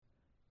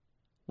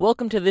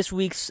Welcome to this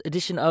week's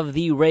edition of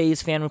the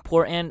Rays Fan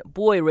Report. And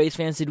boy, Rays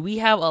fans, did we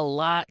have a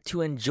lot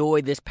to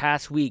enjoy this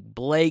past week.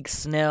 Blake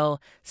Snell,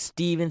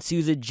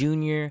 Souza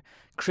Jr.,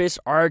 Chris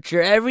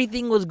Archer,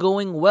 everything was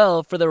going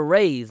well for the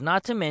Rays.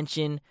 Not to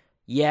mention,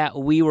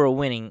 we were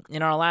winning.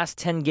 In our last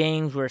 10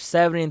 games, we're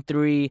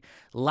 7-3.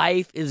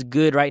 Life is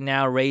good right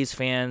now, Rays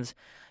fans.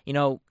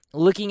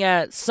 Looking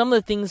at some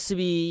of the things to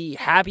be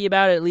happy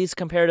about, at least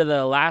compared to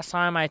the last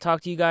time I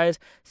talked to you guys,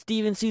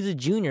 Souza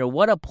Jr.,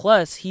 what a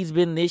plus he's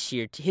been this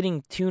year,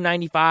 hitting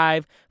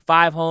 .295,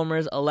 5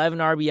 homers, 11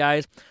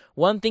 RBIs.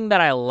 One thing that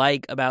I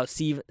like about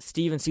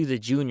Souza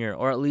Jr.,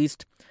 or at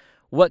least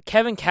what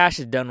Kevin Cash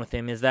has done with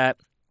him, is that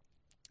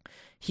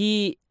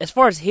he, as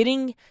far as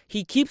hitting,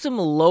 he keeps him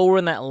lower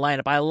in that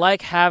lineup. I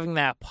like having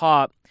that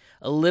pop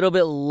a little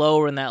bit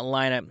lower in that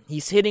lineup.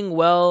 He's hitting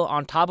well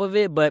on top of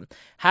it, but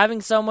having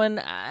someone,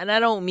 and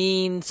I don't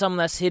mean someone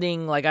that's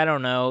hitting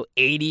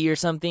 80 or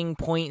something,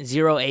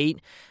 .08,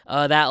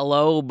 that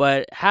low,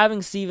 but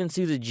having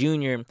Souza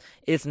Jr.,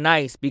 it's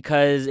nice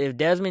because if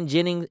Desmond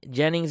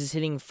Jennings is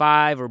hitting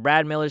 5 or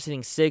Brad Miller's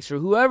hitting 6 or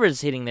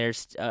whoever's hitting there,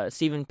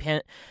 Steven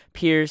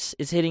Pierce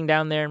is hitting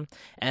down there,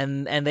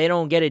 and they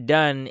don't get it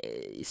done,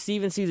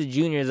 Souza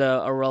Jr.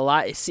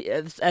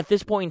 is at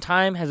this point in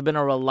time has been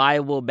a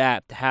reliable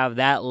bat to have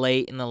that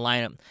late in the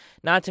lineup.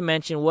 Not to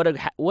mention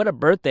what a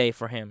birthday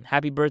for him.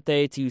 Happy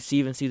birthday to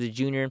Souza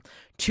Jr.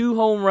 2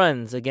 home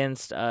runs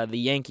against the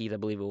Yankees, I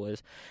believe it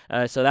was.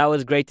 So that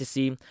was great to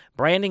see.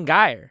 Brandon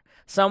Guyer,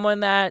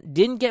 someone that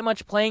didn't get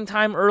much playing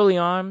time early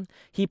on.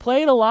 He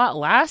played a lot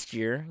last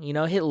year,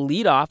 hit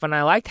leadoff, and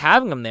I liked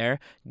having him there.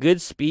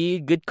 Good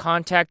speed, good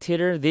contact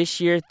hitter.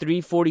 This year,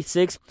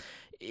 .346.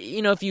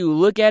 If you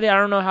look at it, I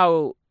don't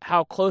know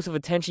how close of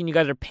attention you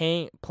guys are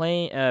paying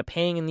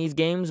in these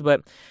games,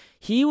 but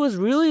he was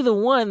really the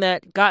one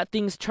that got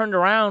things turned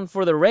around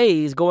for the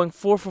Rays, going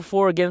 4 for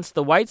 4 against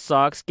the White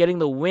Sox, getting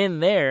the win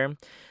there.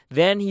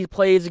 Then he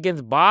plays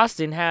against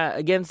Boston,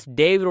 against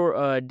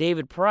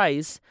David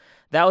Price.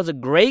 That was a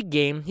great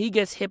game. He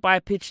gets hit by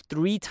a pitch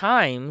 3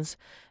 times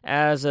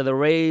as the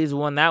Rays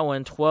won that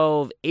one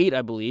 12-8,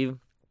 I believe.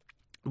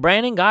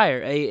 Brandon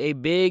Guyer, a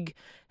big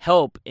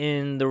help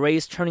in the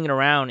Rays turning it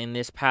around in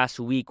this past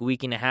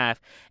week and a half.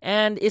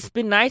 And it's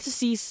been nice to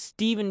see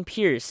Steve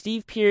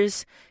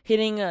Pierce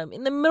hitting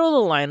in the middle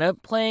of the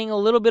lineup, playing a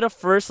little bit of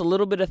first, a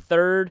little bit of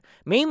third,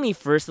 mainly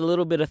first, a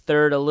little bit of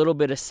third, a little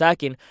bit of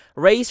second.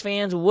 Rays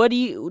fans, what do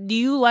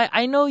you like?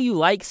 I know you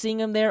like seeing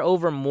him there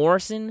over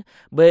Morrison,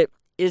 but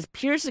is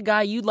Pierce a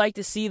guy you'd like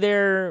to see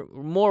there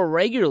more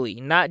regularly,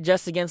 not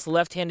just against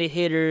left-handed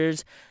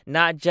hitters,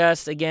 not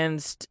just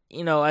against,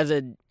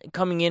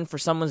 coming in for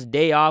someone's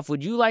day off?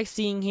 Would you like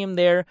seeing him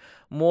there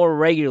more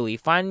regularly?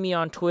 Find me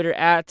on Twitter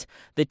at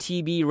the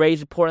TB Rays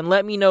Report and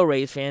let me know,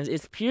 Rays fans.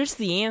 Is Pierce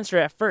the answer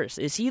at first?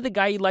 Is he the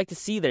guy you'd like to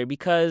see there?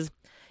 Because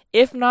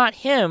if not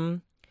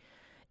him,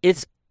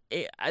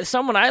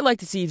 someone I'd like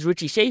to see is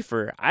Richie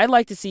Schaefer. I'd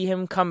like to see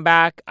him come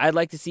back. I'd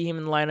like to see him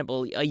in the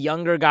lineup, a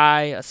younger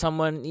guy,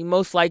 someone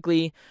most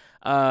likely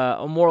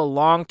a more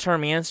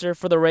long-term answer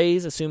for the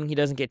Rays, assuming he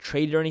doesn't get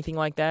traded or anything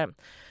like that.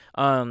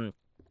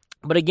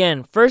 But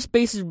again, first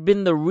base has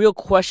been the real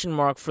question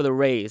mark for the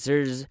Rays.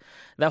 There's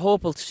that whole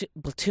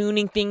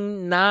platooning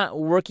thing not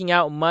working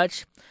out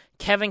much.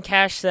 Kevin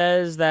Cash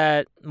says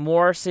that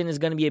Morrison is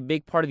going to be a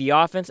big part of the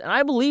offense, and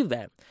I believe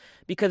that.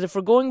 Because if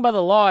we're going by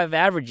the law of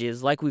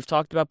averages, like we've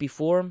talked about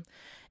before,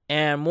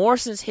 and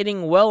Morrison's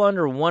hitting well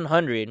under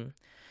 100,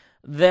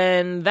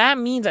 then that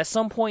means at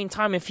some point in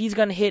time, if he's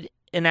going to hit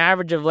an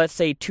average of, let's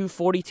say,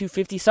 240,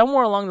 250,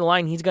 somewhere along the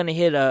line, he's going to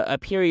hit a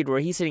period where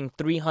he's hitting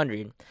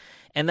 300.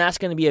 And that's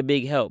going to be a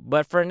big help.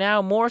 But for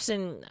now,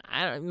 Morrison,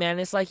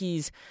 it's like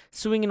he's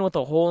swinging with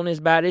a hole in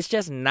his bat. It's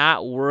just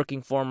not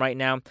working for him right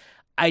now.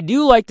 I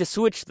do like the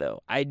switch,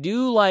 though. I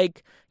do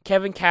like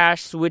Kevin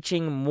Cash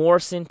switching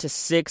Morrison to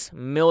 6,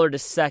 Miller to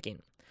 2nd.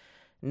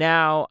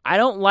 Now, I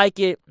don't like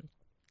it.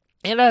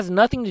 It has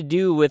nothing to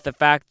do with the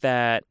fact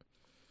that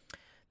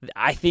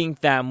I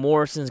think that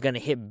Morrison's going to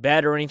hit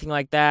better or anything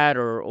like that,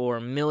 or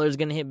Miller's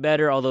going to hit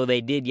better, although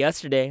they did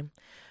yesterday.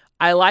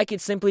 I like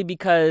it simply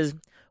because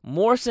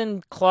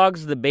Morrison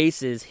clogs the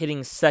bases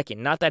hitting 2nd.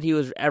 Not that he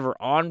was ever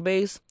on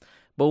base,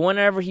 but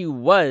whenever he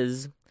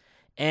was,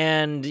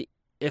 and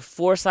if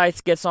Forsythe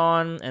gets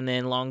on and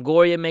then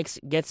Longoria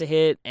gets a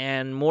hit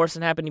and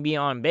Morrison happened to be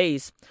on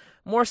base,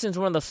 Morrison's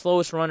one of the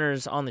slowest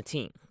runners on the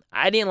team.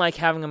 I didn't like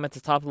having him at the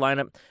top of the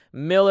lineup.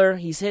 Miller,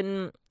 he's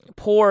hitting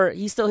poor.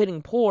 He's still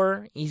hitting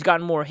poor. He's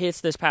gotten more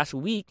hits this past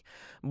week,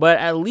 but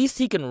at least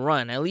he can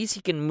run. At least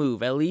he can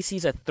move. At least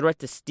he's a threat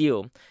to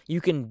steal.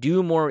 You can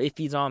do more if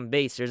he's on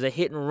base. There's a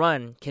hit and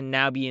run can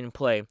now be in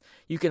play.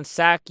 You can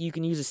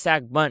use a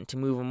sack bunt to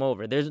move him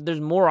over.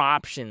 There's more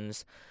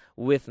options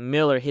with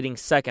Miller hitting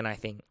 2nd, I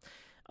think.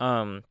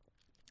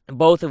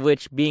 Both of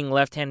which being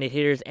left-handed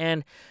hitters.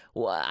 And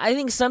I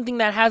think something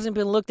that hasn't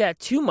been looked at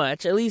too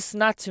much, at least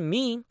not to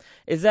me,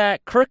 is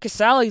that Kirk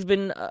Casale's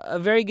been a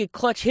very good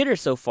clutch hitter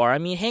so far. I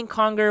mean, Hank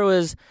Conger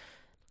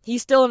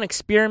he's still an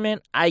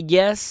experiment, I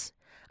guess.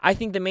 I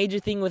think the major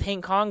thing with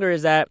Hank Conger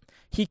is that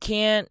he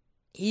can't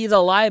he's a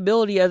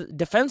liability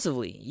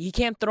defensively. He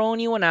can't throw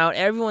anyone out.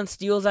 Everyone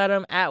steals at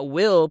him at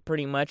will,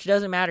 pretty much. It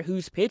doesn't matter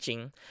who's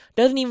pitching.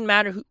 Doesn't even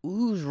matter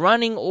who's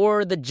running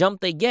or the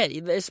jump they get.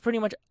 It's pretty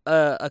much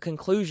a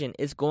conclusion.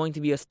 It's going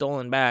to be a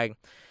stolen bag.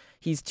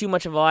 He's too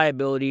much of a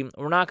liability.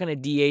 We're not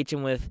going to DH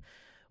him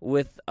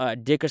with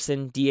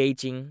Dickerson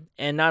DHing.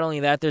 And not only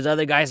that, there's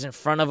other guys in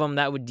front of him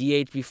that would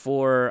DH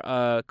before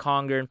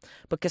Conger.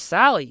 But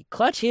Casale,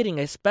 clutch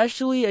hitting,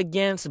 especially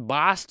against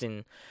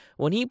Boston.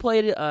 When he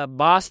played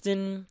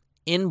Boston,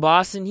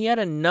 he had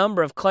a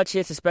number of clutch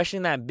hits, especially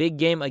in that big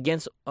game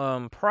against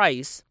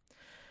Price.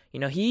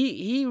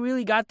 He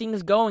really got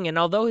things going. And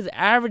although his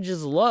average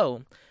is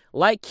low,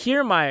 like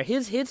Kiermaier,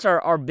 his hits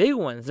are big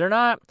ones. They're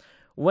not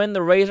when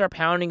the Rays are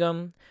pounding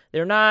him.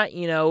 They're not,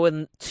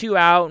 with 2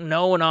 out,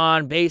 no one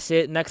on, base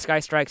hit, next guy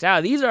strikes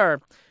out. These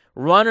are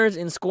runners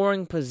in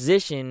scoring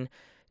position,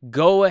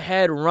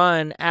 go-ahead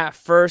run at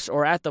first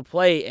or at the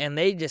plate, and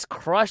they just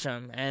crush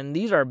them. And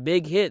these are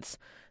big hits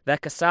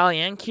that Casale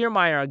and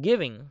Kiermaier are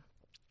giving.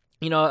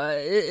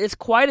 It's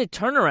quite a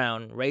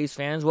turnaround, Rays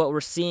fans, what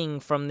we're seeing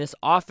from this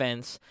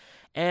offense.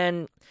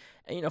 And,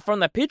 from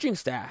the pitching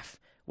staff,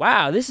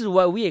 wow, this is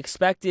what we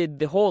expected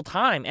the whole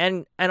time.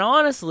 And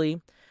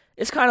honestly,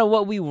 it's kind of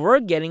what we were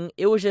getting.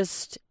 It was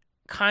just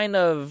kind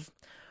of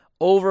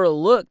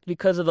overlooked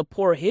because of the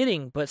poor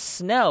hitting. But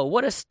Snell,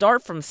 what a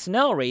start from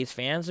Snell, Rays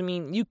fans. I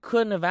mean, you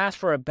couldn't have asked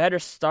for a better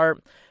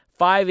start.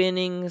 5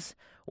 innings,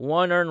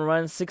 1 earned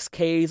run, 6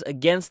 Ks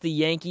against the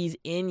Yankees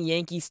in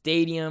Yankee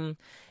Stadium.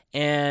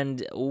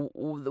 And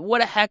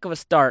what a heck of a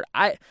start.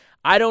 I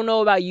don't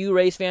know about you,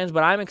 Rays fans,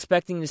 but I'm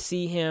expecting to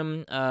see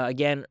him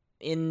again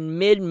in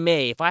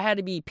mid-May. If I had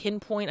to be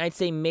pinpoint, I'd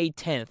say May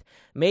 10th.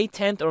 May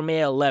 10th or May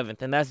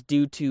 11th, and that's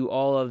due to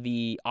all of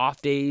the off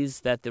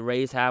days that the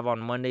Rays have on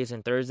Mondays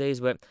and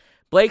Thursdays. But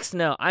Blake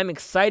Snell, I'm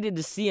excited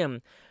to see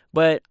him.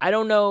 But I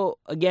don't know,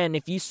 again,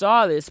 if you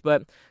saw this,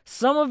 but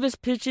some of his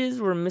pitches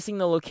were missing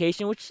the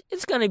location, which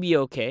is going to be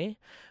okay.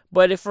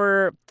 But if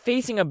we're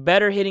facing a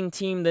better hitting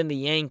team than the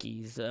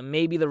Yankees,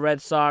 maybe the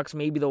Red Sox,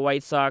 maybe the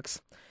White Sox,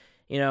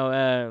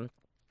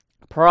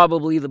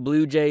 probably the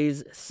Blue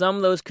Jays, some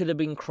of those could have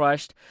been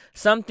crushed.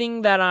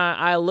 Something that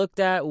I looked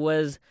at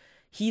was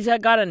he's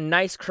got a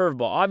nice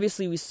curveball.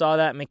 Obviously, we saw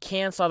that.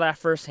 McCann saw that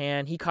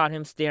firsthand. He caught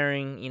him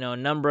staring, a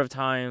number of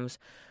times.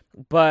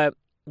 But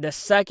the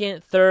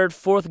second, third,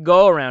 fourth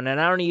go-around,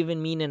 and I don't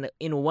even mean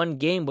in one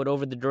game, but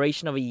over the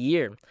duration of a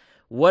year,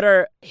 what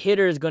are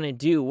hitters going to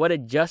do? What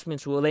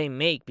adjustments will they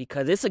make?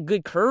 Because it's a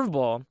good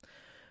curveball,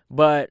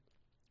 but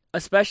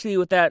especially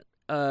with that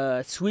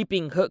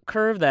sweeping hook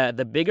curve,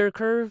 the bigger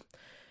curve,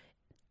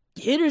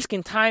 hitters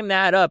can time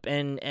that up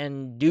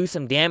and do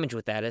some damage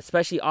with that,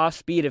 especially off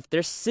speed. If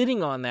they're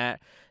sitting on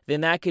that,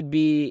 then that could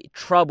be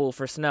trouble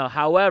for Snell.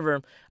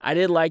 However, I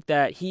did like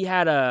that he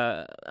had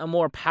a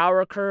more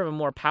power curve, a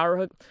more power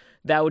hook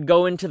that would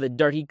go into the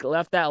dirt. He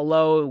left that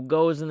low,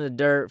 goes in the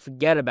dirt,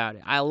 forget about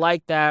it. I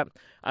like that.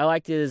 I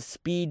liked his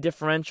speed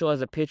differential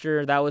as a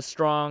pitcher. That was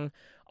strong.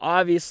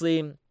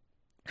 Obviously,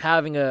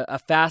 having a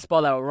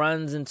fastball that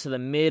runs into the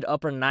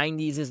mid-upper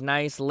 90s is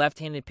nice.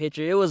 Left-handed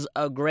pitcher. It was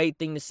a great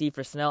thing to see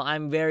for Snell.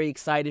 I'm very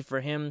excited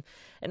for him.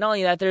 And not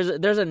only that,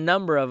 there's a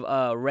number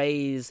of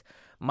Rays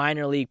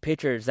minor league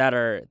pitchers that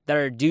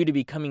are due to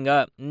be coming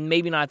up.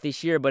 Maybe not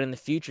this year, but in the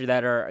future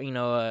that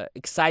are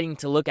exciting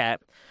to look at.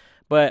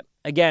 But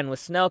again, with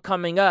Snell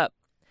coming up,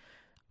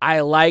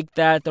 I like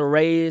that the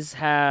Rays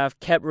have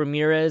kept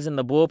Ramirez in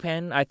the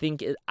bullpen. I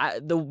think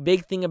the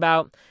big thing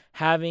about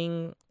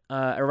having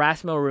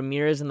Erasmo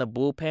Ramirez in the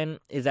bullpen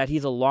is that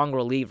he's a long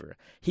reliever.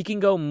 He can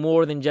go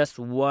more than just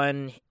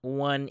one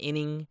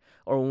inning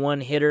or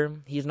one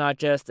hitter. He's not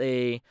just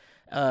a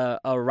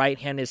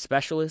right-handed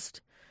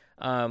specialist.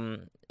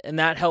 And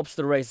that helps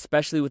the Rays,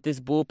 especially with this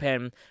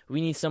bullpen.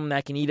 We need someone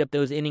that can eat up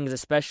those innings,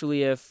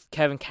 especially if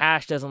Kevin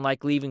Cash doesn't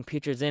like leaving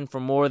pitchers in for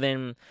more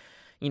than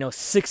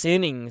 6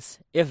 innings,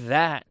 if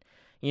that.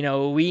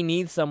 We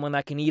need someone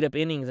that can eat up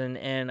innings,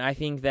 and I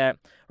think that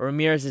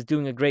Ramirez is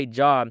doing a great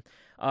job.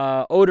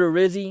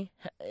 Odorizzi,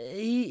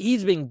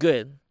 he's been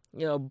good.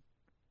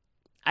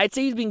 I'd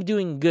say he's been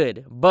doing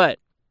good, but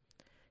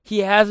he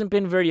hasn't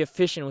been very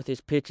efficient with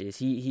his pitches.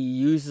 He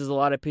uses a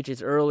lot of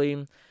pitches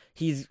early.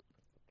 He's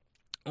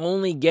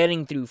only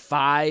getting through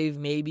 5,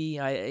 maybe.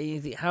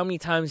 How many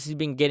times has he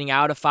been getting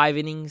out of 5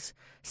 innings?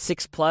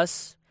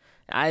 6+?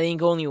 I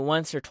think only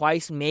once or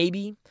twice,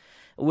 maybe,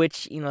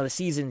 which, the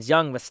season's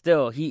young, but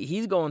still,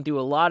 he's going through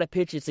a lot of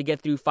pitches to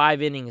get through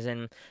 5 innings,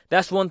 and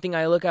that's one thing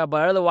I look at,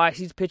 but otherwise,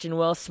 he's pitching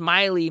well.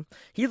 Smiley,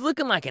 he's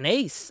looking like an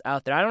ace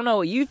out there. I don't know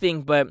what you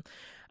think, but,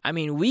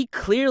 we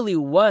clearly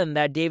won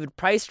that David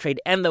Price trade,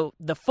 and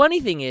the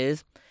funny thing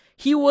is,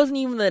 he wasn't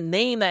even the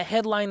name that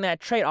headlined that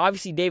trade.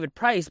 Obviously, David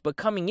Price, but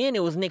coming in,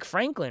 it was Nick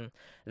Franklin.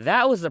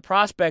 That was the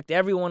prospect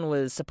everyone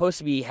was supposed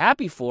to be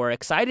happy for,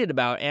 excited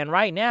about. And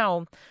right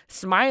now,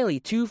 Smiley,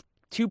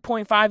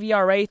 2.5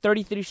 ERA,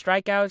 33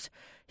 strikeouts.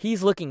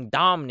 He's looking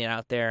dominant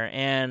out there.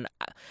 And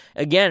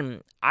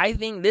again, I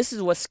think this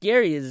is what's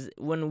scary is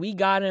when we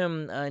got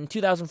him in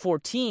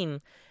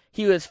 2014,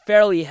 he was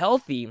fairly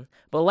healthy,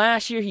 but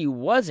last year he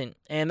wasn't,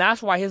 and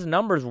that's why his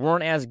numbers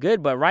weren't as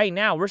good. But right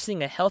now, we're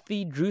seeing a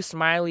healthy Drew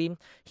Smyly.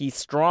 He's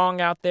strong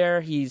out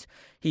there. He's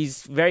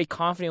very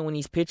confident when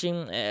he's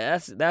pitching.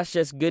 That's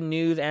just good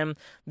news. And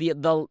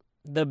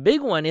the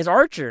big one is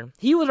Archer.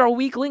 He was our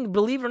weak link.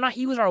 Believe it or not,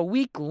 he was our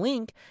weak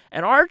link.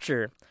 And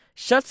Archer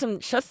shuts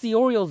the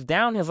Orioles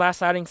down his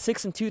last outing,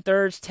 6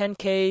 2/3, 10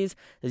 Ks,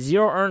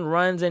 0 earned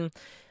runs, and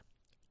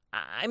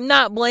I'm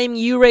not blaming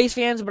you, Rays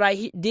fans, but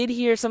I did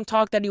hear some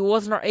talk that he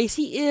wasn't our ace.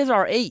 He is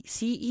our ace.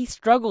 He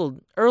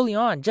struggled early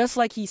on, just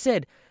like he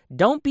said.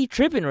 Don't be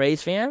tripping,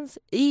 Rays fans.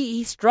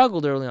 He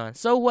struggled early on.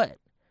 So what?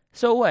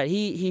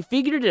 He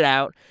figured it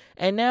out,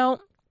 and now,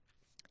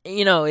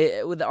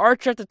 with the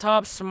Archer at the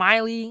top,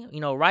 Smyly,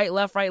 right,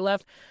 left,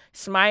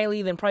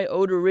 Smyly, then probably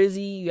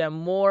Odorizzi. You have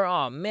more.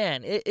 Oh,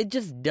 man, it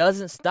just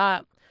doesn't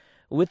stop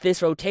with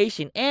this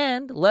rotation.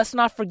 And let's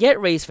not forget,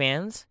 Rays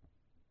fans,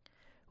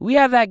 we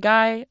have that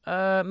guy,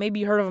 maybe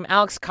you heard of him,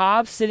 Alex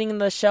Cobb, sitting on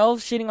the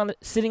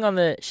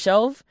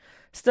shelf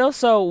still.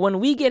 So when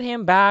we get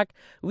him back,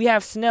 we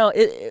have Snell.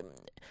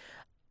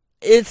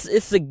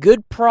 It's a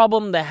good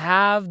problem to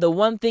have. The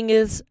one thing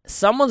is,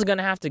 someone's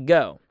gonna have to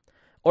go,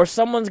 or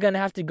someone's gonna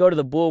have to go to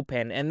the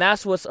bullpen, and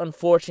that's what's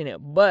unfortunate.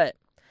 But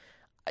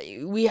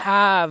we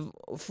have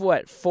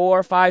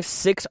 4, 5,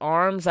 6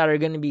 arms that are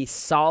gonna be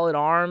solid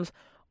arms.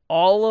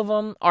 All of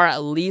them are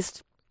at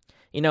least,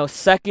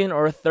 second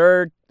or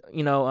third,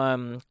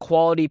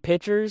 quality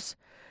pitchers.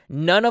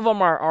 None of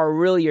them are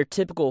really your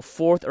typical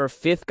 4th or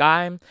 5th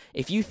guy.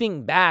 If you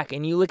think back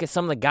and you look at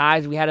some of the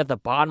guys we had at the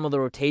bottom of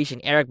the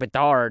rotation, Eric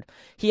Bedard,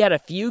 he had a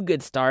few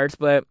good starts,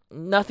 but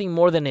nothing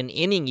more than an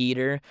inning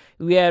eater.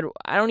 We had,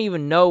 I don't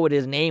even know what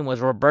his name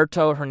was,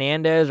 Roberto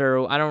Hernandez,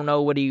 or I don't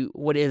know what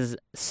his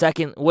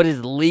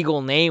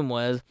legal name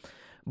was,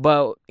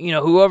 but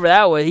whoever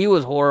that was, he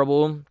was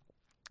horrible.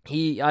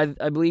 I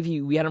believe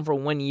we had him for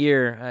 1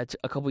 year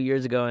a couple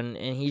years ago, and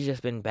he's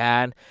just been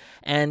bad.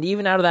 And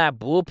even out of that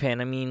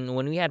bullpen, I mean,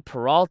 when we had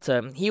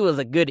Peralta, he was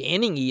a good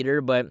inning eater,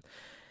 but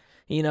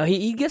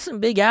he gets some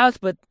big outs,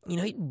 but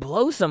he'd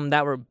blow some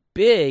that were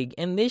big.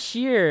 And this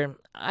year,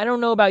 I don't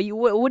know about you.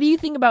 What do you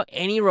think about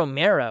Andy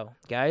Romero,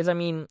 guys? I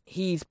mean,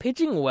 he's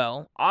pitching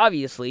well,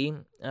 obviously.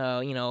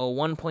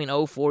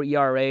 1.04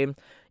 ERA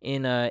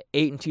in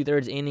 8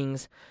 2/3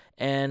 innings,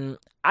 and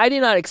I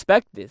did not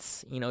expect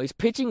this. He's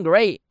pitching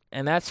great,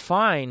 and that's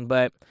fine.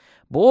 But,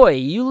 boy,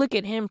 you look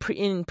at him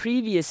in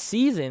previous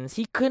seasons,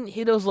 he couldn't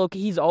hit his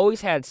location. He's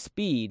always had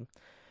speed,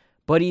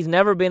 but he's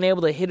never been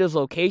able to hit his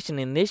location.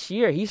 And this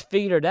year, he's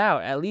figured it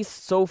out, at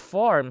least so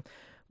far.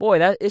 Boy,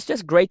 it's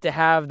just great to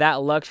have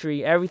that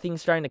luxury.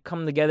 Everything's starting to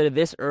come together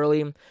this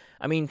early.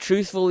 I mean,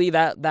 truthfully,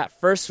 that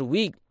first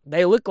week,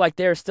 they look like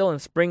they're still in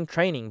spring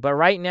training. But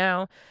right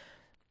now,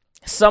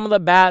 some of the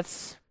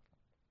bats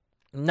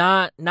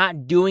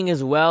not doing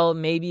as well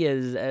maybe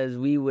as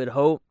we would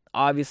hope.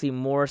 Obviously,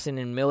 Morrison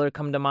and Miller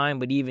come to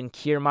mind, but even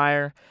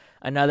Kiermaier,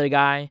 another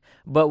guy.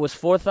 But was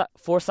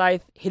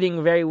Forsythe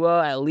hitting very well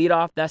at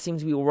leadoff? That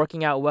seems to be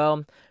working out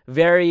well.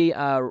 Very,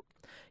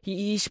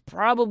 he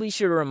probably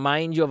should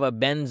remind you of a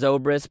Ben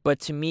Zobrist,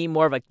 but to me,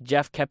 more of a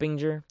Jeff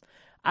Keppinger.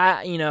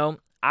 I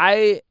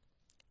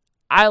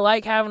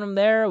like having him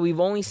there. We've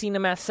only seen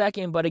him at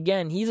second, but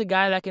again, he's a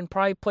guy that can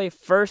probably play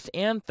first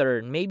and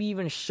third, maybe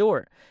even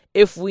short,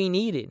 if we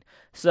need it.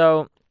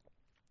 So,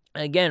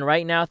 again,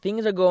 right now,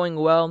 things are going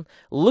well.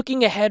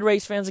 Looking ahead,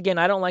 Rays fans, again,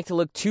 I don't like to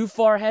look too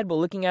far ahead, but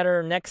looking at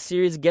our next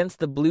series against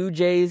the Blue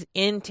Jays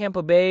in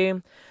Tampa Bay,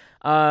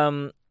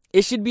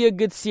 it should be a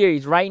good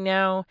series. Right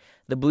now,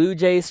 the Blue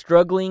Jays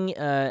struggling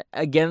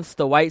against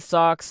the White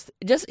Sox.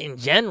 Just in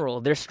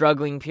general, they're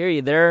struggling,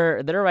 period.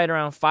 They're right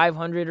around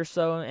 500 or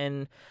so,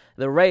 and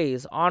the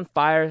Rays on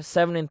fire,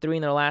 7-3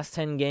 in their last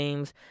 10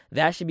 games.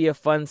 That should be a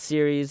fun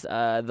series.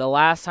 The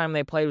last time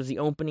they played was the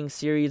opening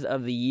series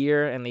of the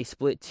year, and they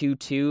split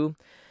 2-2.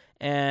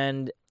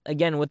 And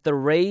again, with the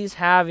Rays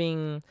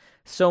having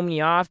so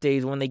many off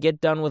days, when they get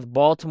done with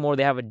Baltimore,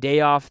 they have a day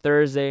off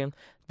Thursday,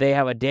 they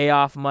have a day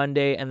off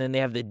Monday, and then they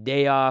have the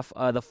day off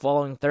the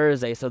following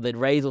Thursday. So the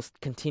Rays will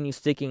continue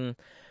sticking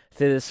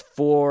to this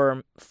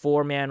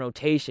four-man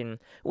rotation,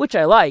 which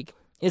I like.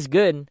 It's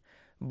good.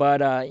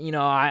 But,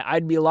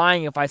 I'd be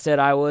lying if I said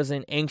I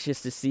wasn't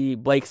anxious to see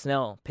Blake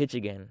Snell pitch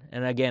again.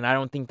 And again, I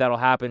don't think that'll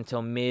happen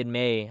until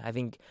mid-May. I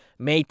think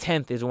May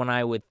 10th is when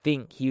I would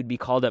think he would be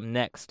called up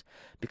next,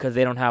 because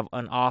they don't have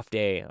an off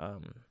day,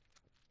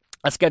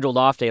 a scheduled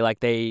off day like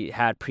they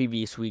had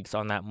previous weeks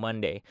on that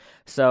Monday.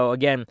 So,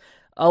 again,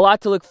 a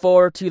lot to look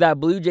forward to. That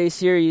Blue Jay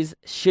series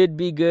should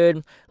be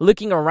good.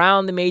 Looking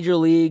around the major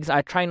leagues,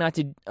 I try not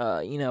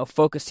to,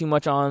 focus too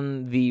much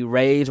on the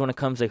Rays when it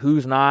comes to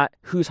who's hot,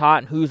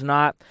 and who's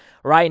not.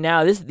 Right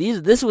now,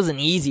 this was an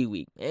easy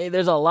week.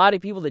 There's a lot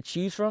of people to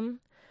choose from,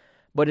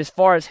 but as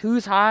far as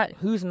who's hot,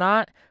 who's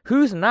not,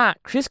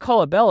 Chris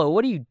Colabello,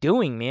 what are you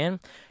doing, man?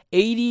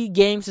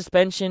 80-game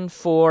suspension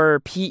for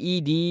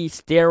PED,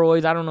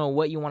 steroids, I don't know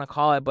what you want to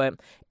call it, but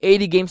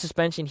 80-game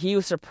suspension. He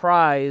was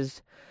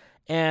surprised.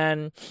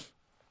 And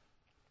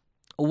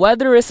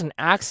whether it's an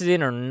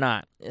accident or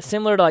not,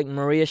 similar to like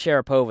Maria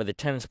Sharapova, the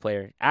tennis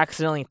player,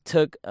 accidentally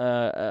took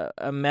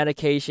a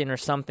medication or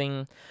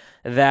something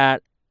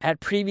that had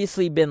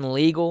previously been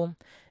legal,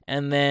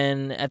 and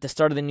then at the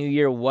start of the new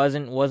year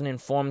wasn't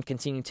informed,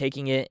 continued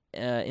taking it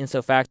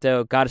ipso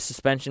facto, got a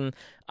suspension.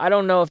 I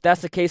don't know if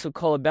that's the case with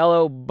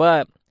Colabello,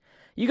 but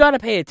you got to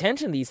pay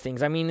attention to these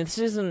things. I mean, this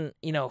isn't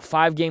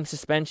 5-game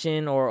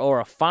suspension or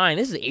a fine.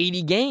 This is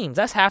 80 games.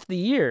 That's half the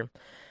year.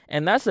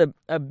 And that's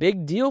a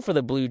big deal for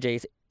the Blue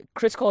Jays.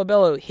 Chris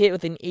Colabello hit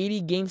with an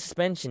 80-game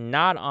suspension,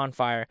 not on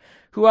fire.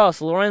 Who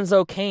else?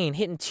 Lorenzo Cain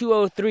hitting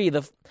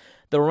 .203.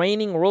 The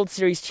reigning World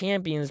Series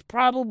champions,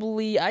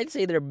 probably, I'd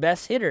say, their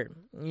best hitter.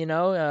 You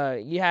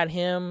had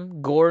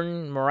him,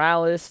 Gordon,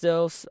 Morales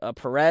still,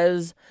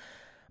 Perez.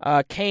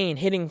 Cain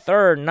hitting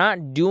third,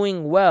 not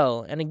doing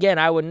well. And again,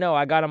 I would know.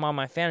 I got him on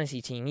my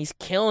fantasy team. He's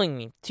killing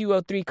me.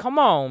 .203. Come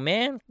on,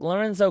 man.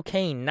 Lorenzo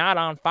Cain, not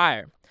on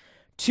fire.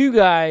 Two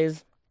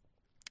guys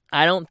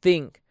I don't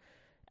think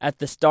at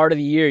the start of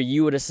the year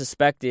you would have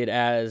suspected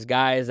as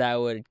guys that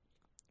would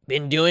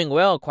been doing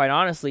well, quite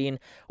honestly. And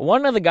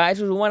one of the guys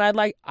was one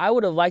I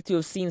would have liked to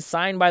have seen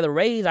signed by the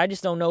Rays. I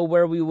just don't know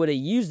where we would have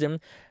used him.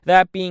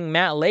 That being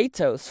Matt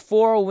Latos.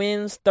 4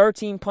 wins,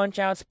 13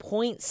 punch-outs,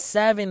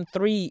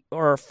 .73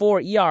 or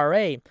 4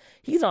 ERA.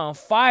 He's on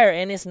fire,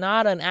 and it's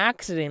not an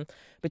accident.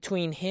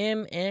 Between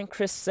him and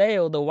Chris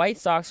Sale, the White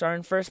Sox are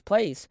in first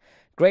place.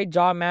 Great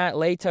job, Matt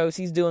Latos.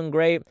 He's doing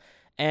great.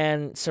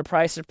 And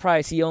surprise,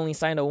 surprise, he only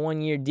signed a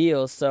 1-year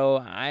deal. So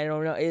I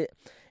don't know.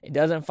 I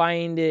don't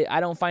find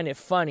it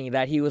funny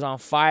that he was on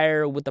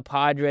fire with the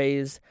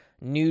Padres,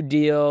 New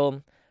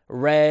Deal,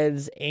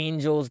 Reds,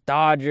 Angels,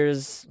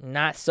 Dodgers,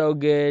 not so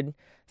good.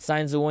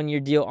 Signs a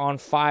 1-year deal, on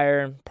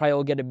fire. Probably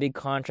will get a big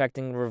contract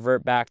and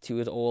revert back to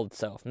his old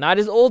self. Not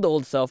his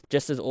old self,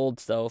 just his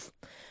old self,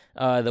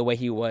 the way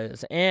he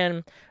was.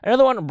 And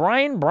another one,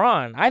 Brian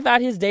Braun. I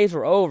thought his days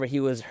were over. He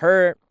was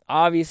hurt.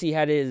 Obviously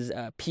had his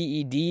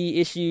PED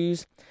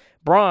issues.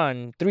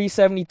 Braun,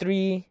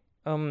 .373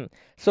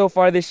 so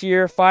far this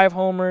year. 5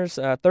 homers,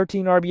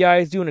 13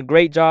 RBIs, doing a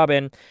great job.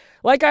 And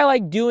like I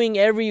like doing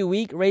every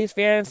week, Rays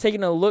fans,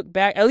 taking a look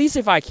back, at least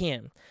if I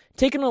can,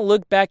 taking a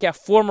look back at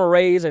former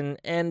Rays. And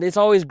it's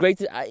always great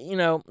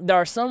to, there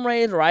are some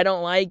Rays where I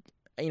don't like,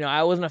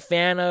 I wasn't a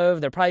fan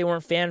of. There probably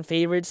weren't fan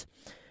favorites.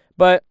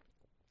 But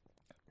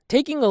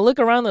taking a look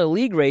around the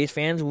league, Rays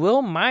fans,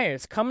 Will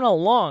Myers coming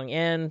along.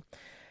 And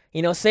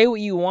say what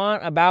you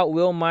want about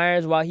Will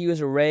Myers while he was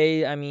a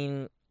Ray. I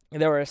mean,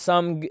 there were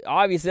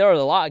obviously there was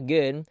a lot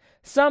good,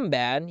 some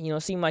bad.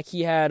 Seemed like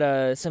he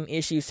had some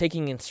issues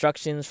taking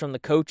instructions from the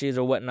coaches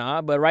or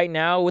whatnot. But right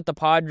now with the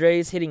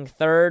Padres hitting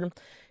third,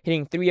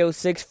 hitting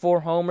 .306, 4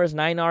 homers,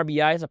 9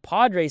 RBIs, the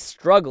Padres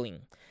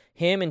struggling.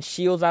 Him and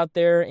Shields out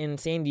there in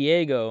San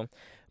Diego.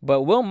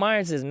 But Will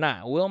Myers is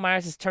not. Will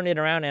Myers has turned it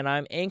around, and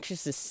I'm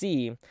anxious to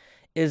see,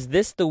 is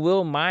this the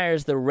Will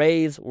Myers the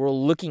Rays were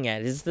looking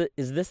at? Is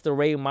this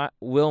the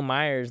Will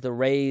Myers the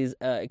Rays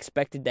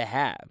expected to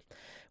have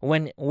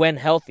when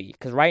healthy?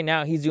 Because right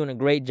now he's doing a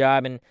great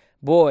job. And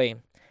boy,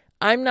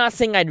 I'm not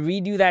saying I'd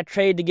redo that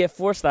trade to get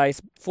Forsythe.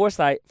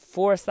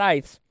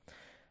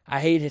 I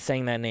hate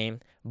saying that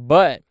name,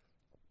 but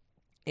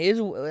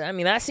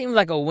that seems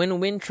like a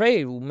win-win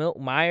trade.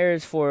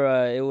 Myers for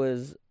it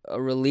was a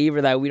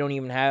reliever that we don't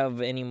even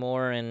have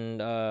anymore,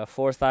 and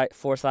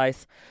Forsythe.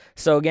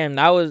 So again,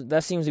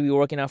 that seems to be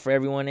working out for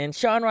everyone. And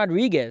Sean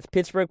Rodriguez,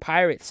 Pittsburgh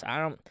Pirates.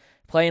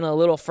 Playing a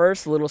little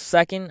first, a little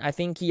second. I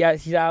think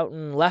he's out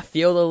in left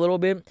field a little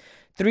bit.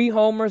 3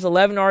 homers,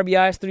 11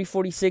 RBIs,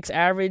 .346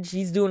 average.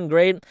 He's doing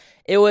great.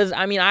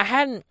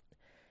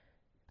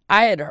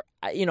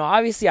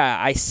 Obviously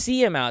I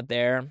see him out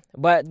there,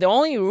 but the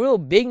only real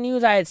big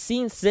news I had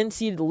seen since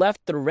he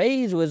left the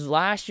Rays was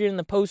last year in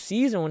the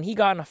postseason when he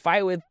got in a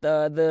fight with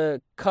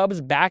the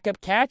Cubs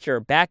backup catcher.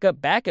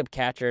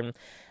 And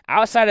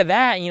outside of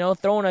that,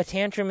 throwing a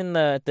tantrum in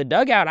the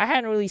dugout, I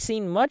hadn't really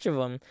seen much of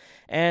him.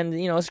 And,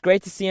 it's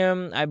great to see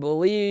him. I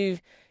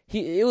believe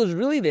it was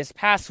really this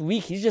past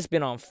week, he's just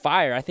been on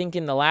fire. I think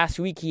in the last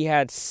week he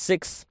had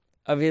 7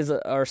 out of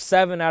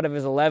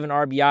his 11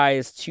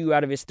 RBIs, 2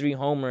 out of his 3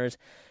 homers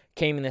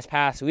came in this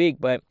past week.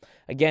 But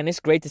again, it's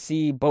great to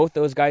see both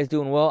those guys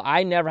doing well.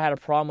 I never had a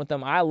problem with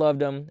them. I loved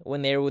them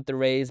when they were with the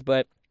Rays.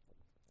 But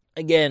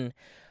again,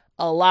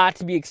 a lot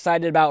to be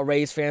excited about,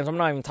 Rays fans. I'm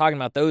not even talking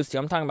about those two.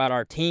 I'm talking about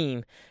our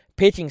team.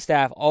 Pitching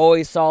staff,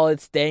 always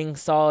solid, staying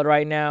solid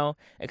right now.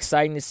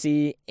 Exciting to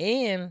see.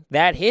 And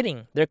that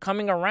hitting, they're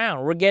coming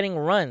around. We're getting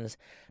runs.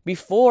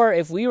 Before,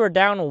 if we were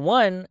down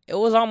 1, it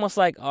was almost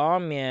like, oh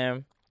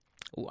man,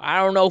 I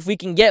don't know if we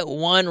can get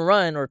 1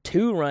 run or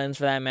 2 runs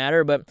for that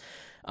matter, but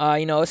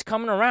it's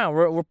coming around.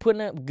 We're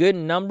putting up good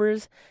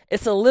numbers.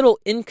 It's a little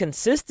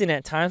inconsistent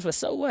at times, but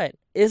so what?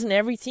 isn't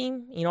every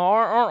team?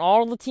 Aren't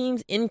all the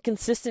teams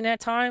inconsistent at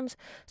times?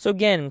 So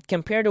again,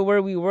 compared to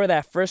where we were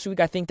that first week,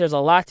 I think there's a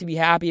lot to be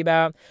happy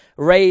about.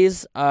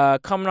 Rays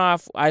coming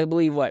off, I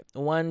believe,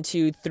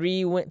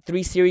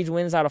 3 series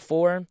wins out of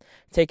 4,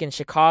 taking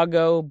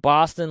Chicago,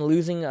 Boston,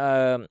 losing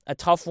a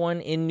tough one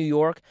in New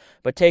York,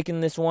 but taking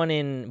this one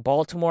in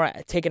Baltimore,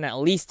 taking at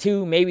least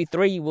 2, maybe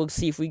 3. We'll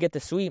see if we get the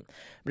sweep.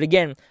 But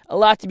again, a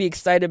lot to be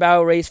excited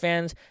about, Rays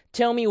fans.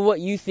 Tell me what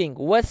you think.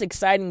 What's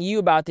exciting you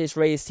about this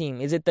Rays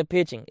team? Is it the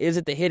pitching? Is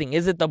it the hitting?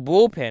 Is it the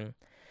bullpen?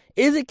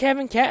 Is it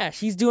Kevin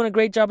Cash? He's doing a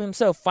great job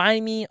himself.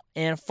 Find me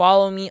and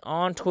follow me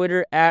on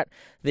Twitter at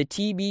the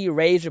TB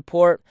Rays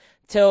Report.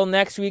 Till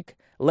next week,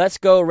 let's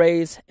go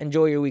Rays.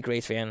 Enjoy your week,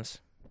 Rays fans.